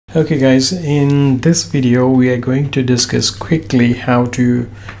Okay guys, in this video we are going to discuss quickly how to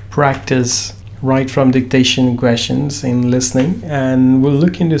practice right from dictation questions in listening, and we'll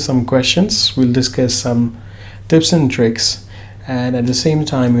look into some questions, we'll discuss some tips and tricks, and at the same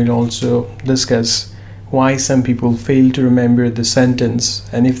time we'll also discuss why some people fail to remember the sentence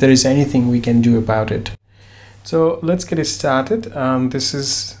and if there is anything we can do about it. So let's get it started. This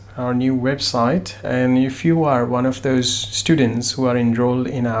is our new website, and if you are one of those students who are enrolled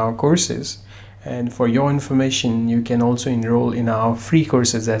in our courses, and for your information you can also enroll in our free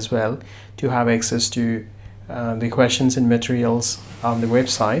courses as well to have access to the questions and materials on the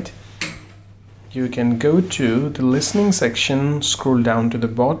website. You can go to the listening section, scroll down to the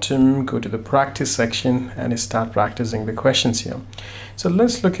bottom, go to the practice section and start practicing the questions here. So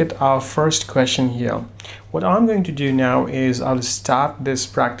let's look at our first question here. What I'm going to do now is I'll start this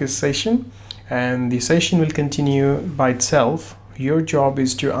practice session and the session will continue by itself. Your job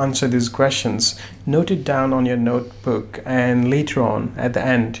is to answer these questions, note it down on your notebook, and later on at the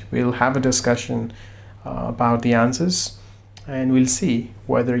end we'll have a discussion about the answers, and we'll see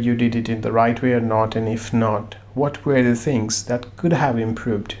whether you did it in the right way or not, and if not, what were the things that could have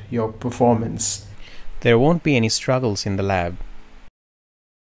improved your performance. There won't be any struggles in the lab.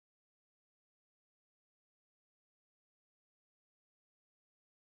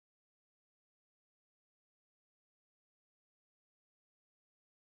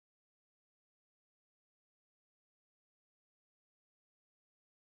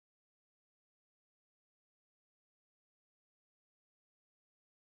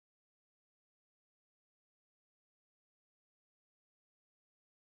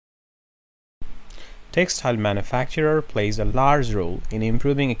 Textile manufacturer plays a large role in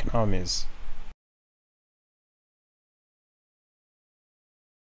improving economies.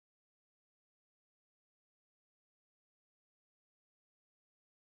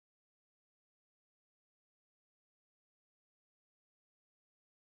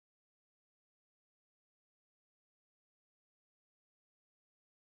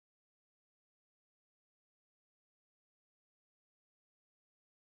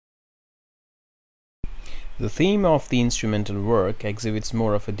 The theme of the instrumental work exhibits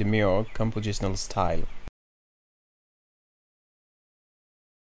more of a demure compositional style.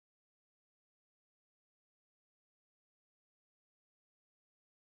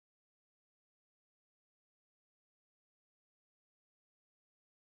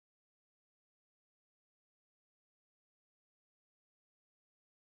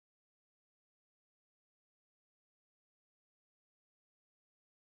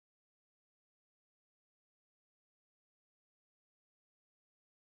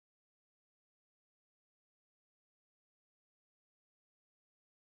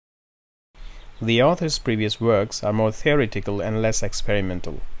 The author's previous works are more theoretical and less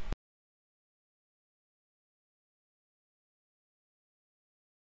experimental.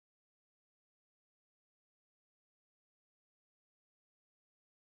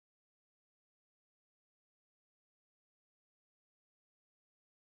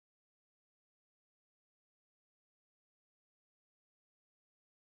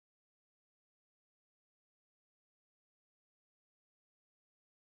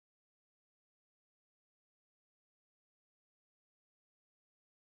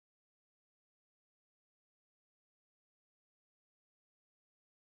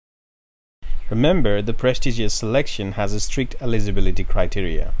 Remember, the prestigious selection has a strict eligibility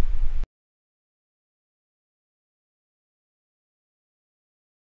criteria.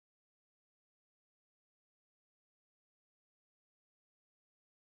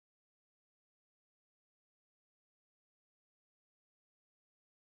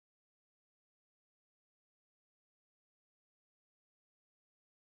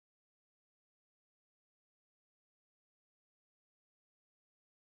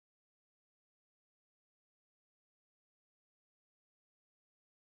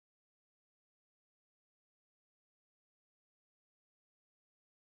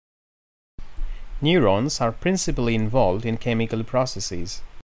 Neurons are principally involved in chemical processes.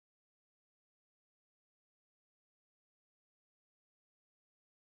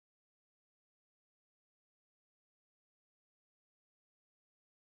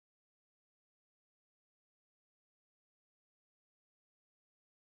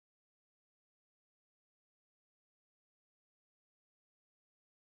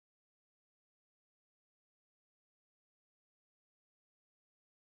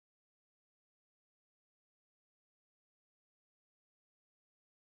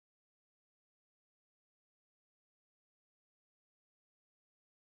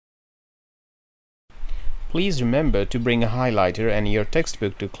 Please remember to bring a highlighter and your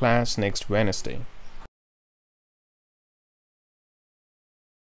textbook to class next Wednesday.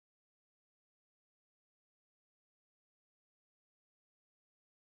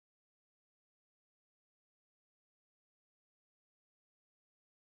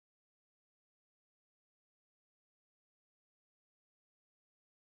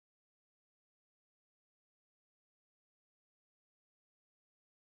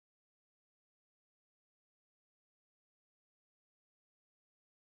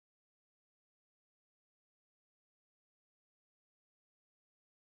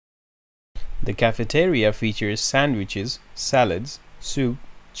 The cafeteria features sandwiches, salads, soup,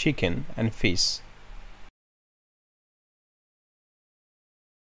 chicken, and fish.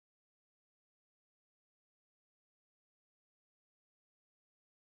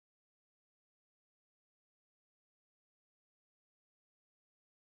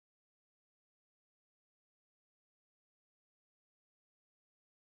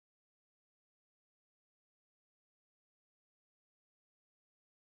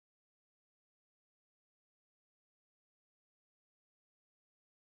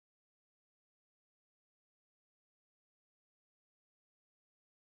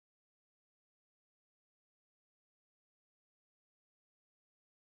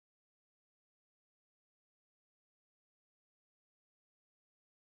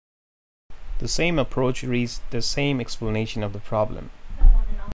 The same approach reads the same explanation of the problem.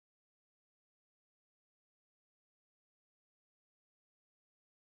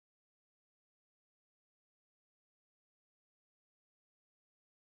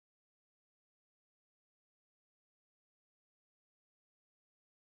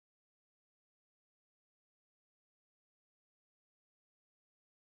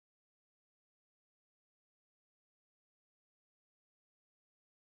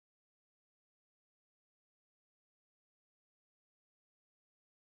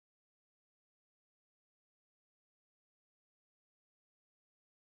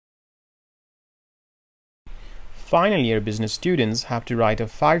 Final year business students have to write a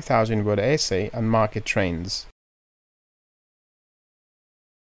 5,000-word essay on market trends.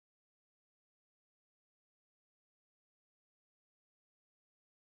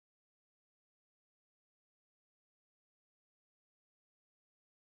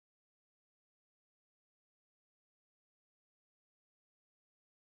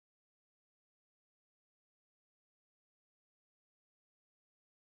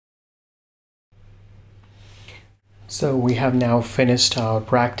 So we have now finished our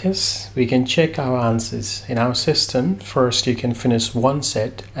practice. We can check our answers in our system. First, you can finish one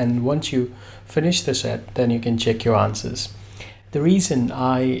set, and once you finish the set, then you can check your answers. The reason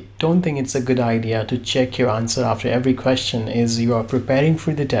I don't think it's a good idea to check your answer after every question is you are preparing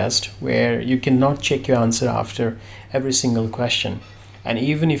for the test where you cannot check your answer after every single question. And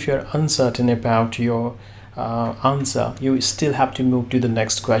even if you're uncertain about your answer, you still have to move to the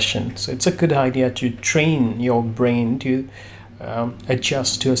next question. So it's a good idea to train your brain to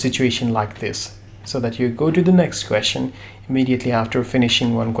adjust to a situation like this, so that you go to the next question immediately after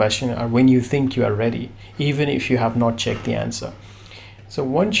finishing one question or when you think you are ready, even if you have not checked the answer. So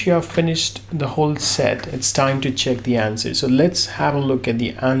once you have finished the whole set, it's time to check the answers. So let's have a look at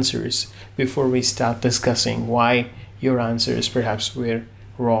the answers before we start discussing why your answers perhaps were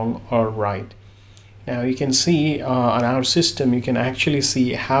wrong or right. Now you can see on our system, you can actually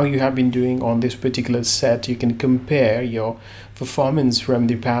see how you have been doing on this particular set. You can compare your performance from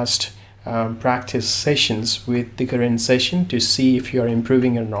the past practice sessions with the current session to see if you are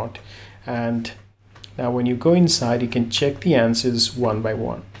improving or not. And now when you go inside, you can check the answers one by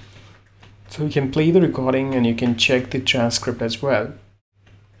one. So you can play the recording and you can check the transcript as well.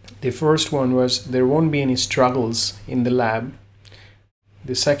 The first one was, there won't be any struggles in the lab.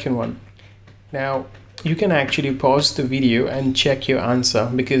 The second one, now you can actually pause the video and check your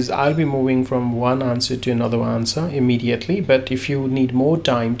answer, because I'll be moving from one answer to another answer immediately. But if you need more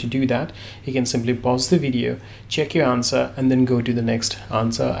time to do that, you can simply pause the video, check your answer, and then go to the next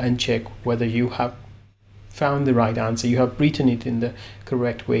answer and check whether you have found the right answer, you have written it in the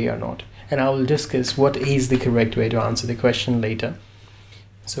correct way or not. And I will discuss what is the correct way to answer the question later.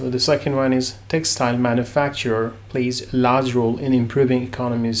 So the second one is, textile manufacturer plays a large role in improving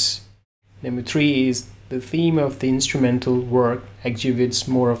economies. Number 3 is, the theme of the instrumental work exhibits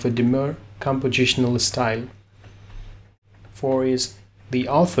more of a demure compositional style. 4 is, the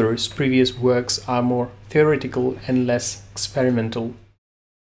author's previous works are more theoretical and less experimental.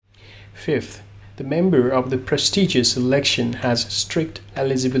 5th, the member of the prestigious selection has strict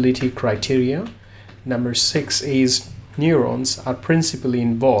eligibility criteria. Number 6 is, neurons are principally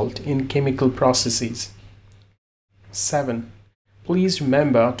involved in chemical processes. 7. Please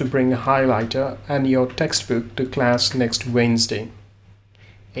remember to bring a highlighter and your textbook to class next Wednesday.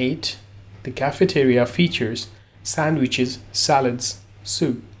 8. The cafeteria features sandwiches, salads,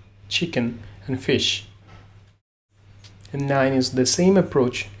 soup, chicken, and fish. And 9 is the same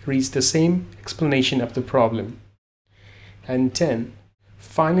approach reads the same explanation of the problem. And 10.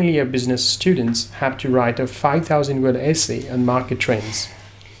 Finally, your business students have to write a 5,000-word essay on market trends.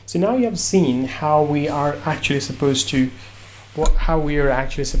 So now you have seen how we are actually supposed to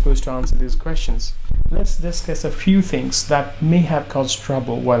answer these questions. Let's discuss a few things that may have caused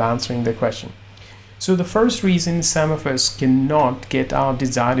trouble while answering the question. So the first reason some of us cannot get our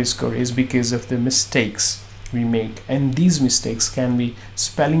desired score is because of the mistakes we make, and these mistakes can be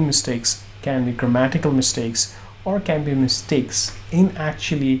spelling mistakes, can be grammatical mistakes, or can be mistakes in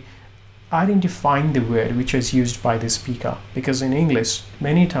actually identifying the word which was used by the speaker, because in English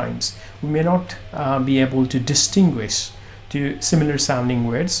many times we may not be able to distinguish two similar sounding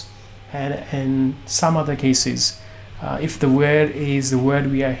words, and in some other cases if the word is the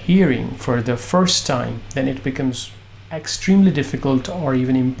word we are hearing for the first time, then it becomes extremely difficult or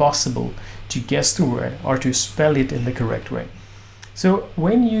even impossible to guess the word or to spell it in the correct way. So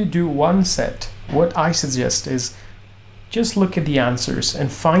when you do one set, what I suggest is just look at the answers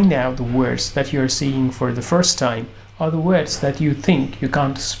and find out the words that you're seeing for the first time or the words that you think you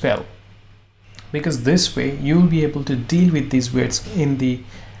can't spell, because this way you'll be able to deal with these words in the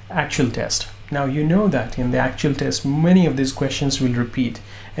actual test. Now you know that in the actual test many of these questions will repeat,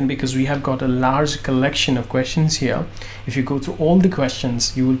 and because we have got a large collection of questions here, if you go through all the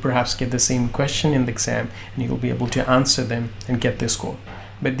questions you will perhaps get the same question in the exam and you will be able to answer them and get the score.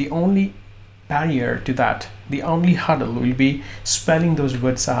 But the only barrier to that, the only hurdle will be spelling those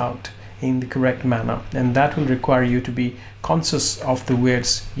words out in the correct manner, and that will require you to be conscious of the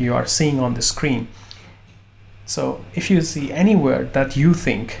words you are seeing on the screen. So if you see any word that you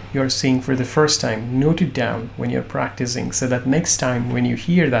think you're seeing for the first time, note it down when you're practicing, so that next time when you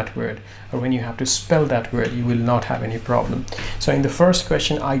hear that word or when you have to spell that word, you will not have any problem. So in the first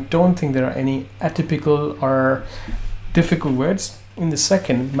question, I don't think there are any atypical or difficult words. In the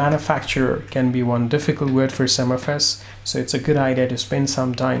second, manufacturer can be one difficult word for some of us, so it's a good idea to spend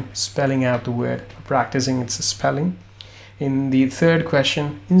some time spelling out the word, practicing its spelling. In the third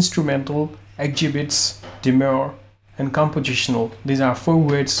question, instrumental, exhibits, demure, and compositional. These are 4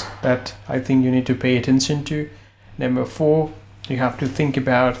 words that I think you need to pay attention to. Number 4, you have to think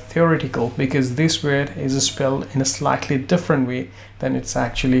about theoretical, because this word is spelled in a slightly different way than it's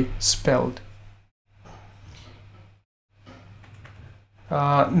actually spelled.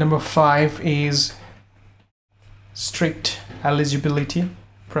 Number 5 is strict eligibility,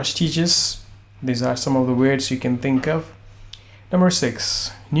 prestigious. These are some of the words you can think of. Number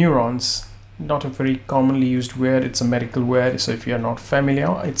 6, neurons. Not a very commonly used word, it's a medical word, so if you are not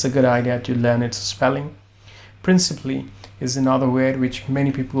familiar, it's a good idea to learn its spelling. Principally is another word which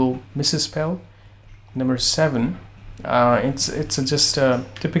many people misspell. Number 7, it's just a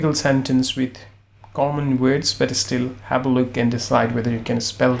typical sentence with common words, but still have a look and decide whether you can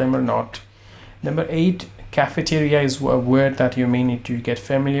spell them or not. Number 8, cafeteria is a word that you may need to get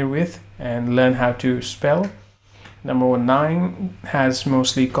familiar with and learn how to spell. Number 9 has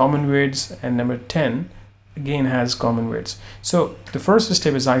mostly common words, and number 10 again has common words. So the first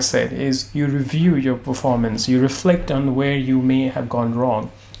step, as I said, is you review your performance, you reflect on where you may have gone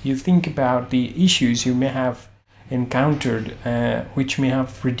wrong, you think about the issues you may have encountered which may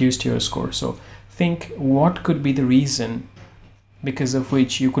have reduced your score. So think what could be the reason because of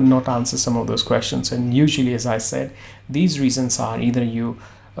which you could not answer some of those questions, and usually, as I said, these reasons are either you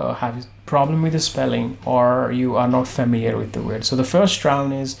have a problem with the spelling or you are not familiar with the word. So the first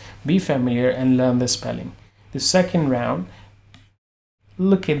round is be familiar and learn the spelling. The second round,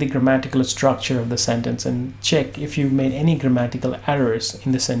 look at the grammatical structure of the sentence and check if you made any grammatical errors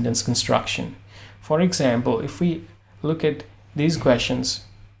in the sentence construction. For example, if we look at these questions,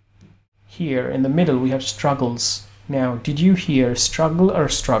 here in the middle we have struggles. Now, did you hear struggle or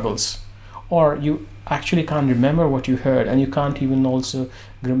struggles? Or you actually can't remember what you heard, and you can't even also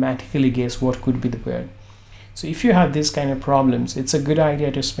grammatically guess what could be the word. So if you have this kind of problems, it's a good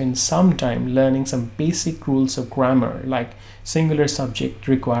idea to spend some time learning some basic rules of grammar, like singular subject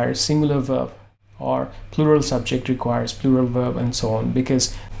requires singular verb, or plural subject requires plural verb, and so on,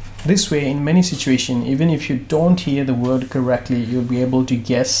 because this way in many situations, even if you don't hear the word correctly, you'll be able to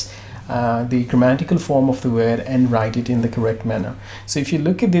guess the grammatical form of the word and write it in the correct manner. So if you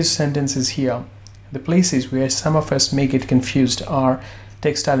look at these sentences here, the places where some of us may get confused are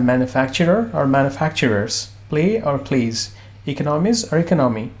textile manufacturer or manufacturers, play or plays, economies or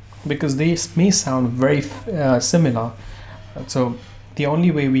economy, because they may sound very similar. So the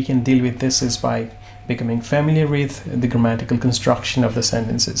only way we can deal with this is by becoming familiar with the grammatical construction of the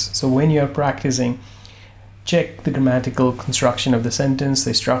sentences. So when you are practicing, check the grammatical construction of the sentence,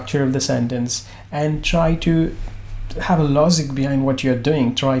 the structure of the sentence, and try to have a logic behind what you're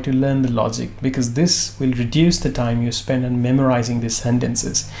doing. Try to learn the logic, because this will reduce the time you spend on memorizing these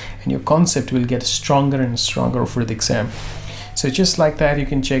sentences, and your concept will get stronger and stronger for the exam. So just like that, you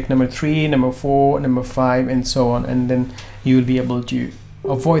can check number 3, number 4, number 5, and so on, and then you will be able to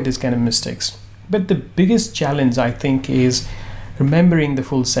avoid this kind of mistakes. But the biggest challenge, I think, is remembering the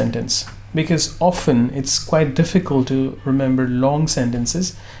full sentence, because often it's quite difficult to remember long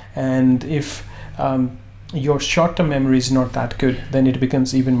sentences, and if your short-term memory is not that good, then it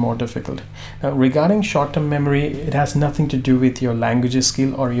becomes even more difficult. Now, regarding short-term memory, it has nothing to do with your language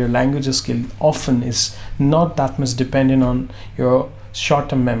skill, or your language skill often is not that much dependent on your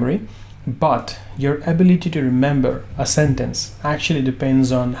short-term memory, but your ability to remember a sentence actually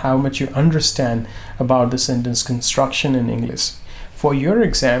depends on how much you understand about the sentence construction in English. For your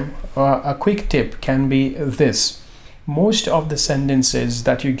exam, a quick tip can be this. Most of the sentences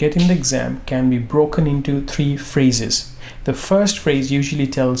that you get in the exam can be broken into 3 phrases. The first phrase usually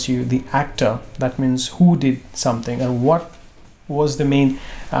tells you the actor, that means who did something, or what was the main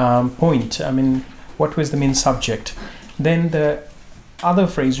point, what was the main subject. Then the other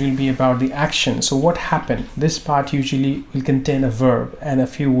phrase will be about the action, so what happened. This part usually will contain a verb and a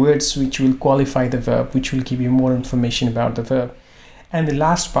few words which will qualify the verb, which will give you more information about the verb. And the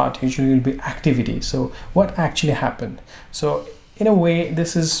last part usually will be activity, so what actually happened. So in a way,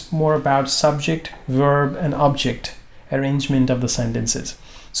 this is more about subject, verb, and object arrangement of the sentences.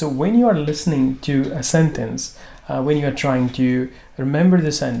 So when you are listening to a sentence, when you are trying to remember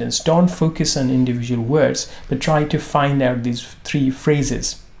the sentence, don't focus on individual words, but try to find out these 3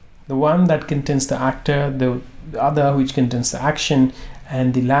 phrases. The one that contains the actor, the other which contains the action,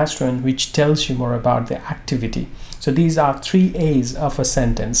 and the last one which tells you more about the activity. So these are 3 A's of a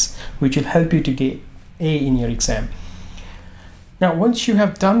sentence, which will help you to get A in your exam. Now, once you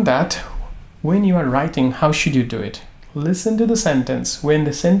have done that, when you are writing, how should you do it? Listen to the sentence. When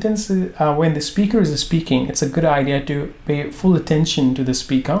the speaker is speaking, it's a good idea to pay full attention to the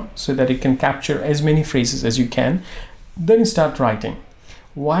speaker so that it can capture as many phrases as you can. Then you start writing.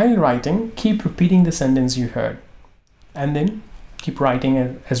 While writing, keep repeating the sentence you heard, and then keep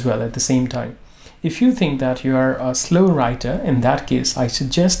writing as well at the same time. If you think that you are a slow writer, in that case, I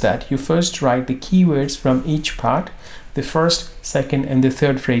suggest that you first write the keywords from each part, the first, second, and the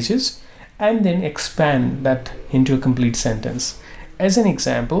third phrases, and then expand that into a complete sentence. As an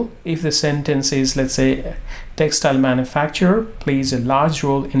example, if the sentence is, let's say, textile manufacturer plays a large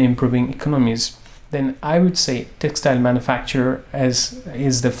role in improving economies, then I would say textile manufacturer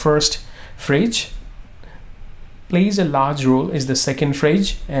is the first phrase, plays a large role is the second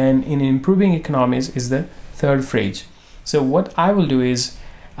phrase, and in improving economies is the third phrase. So what I will do is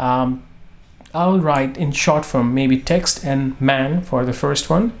I'll write in short form, maybe text and man for the first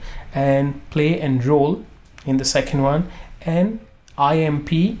one, and play and role in the second one, and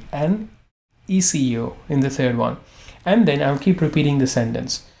IMP and ECO in the third one. And then I'll keep repeating the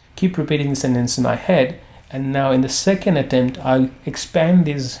sentence. Keep repeating the sentence in my head, and now in the second attempt I'll expand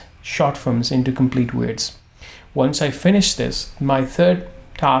these short forms into complete words. Once I finish this, my third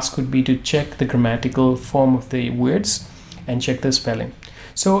task would be to check the grammatical form of the words and check the spelling.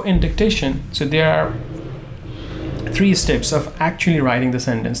 So in dictation, so there are 3 steps of actually writing the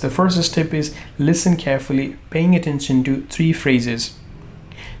sentence. The first step is listen carefully, paying attention to 3 phrases.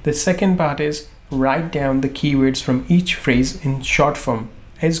 The second part is write down the keywords from each phrase in short form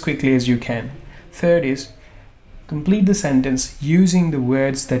as quickly as you can. Third is complete the sentence using the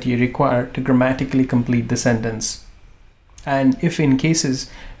words that you require to grammatically complete the sentence. And if in cases,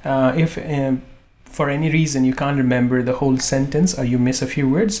 for any reason you can't remember the whole sentence or you miss a few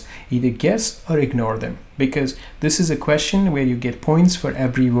words, either guess or ignore them, because this is a question where you get points for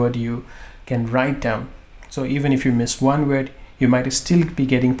every word you can write down. So even if you miss one word, you might still be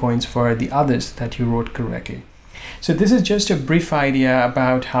getting points for the others that you wrote correctly. So this is just a brief idea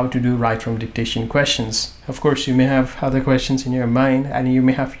about how to do write from dictation questions. Of course, you may have other questions in your mind, and you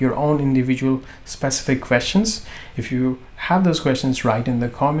may have your own individual specific questions. If you have those questions, write in the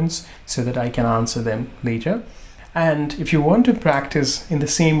comments so that I can answer them later. And if you want to practice in the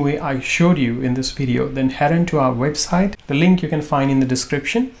same way I showed you in this video, then head on to our website. The link you can find in the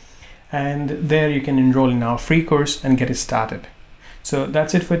description, and there you can enroll in our free course and get it started. So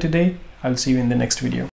that's it for today. I'll see you in the next video.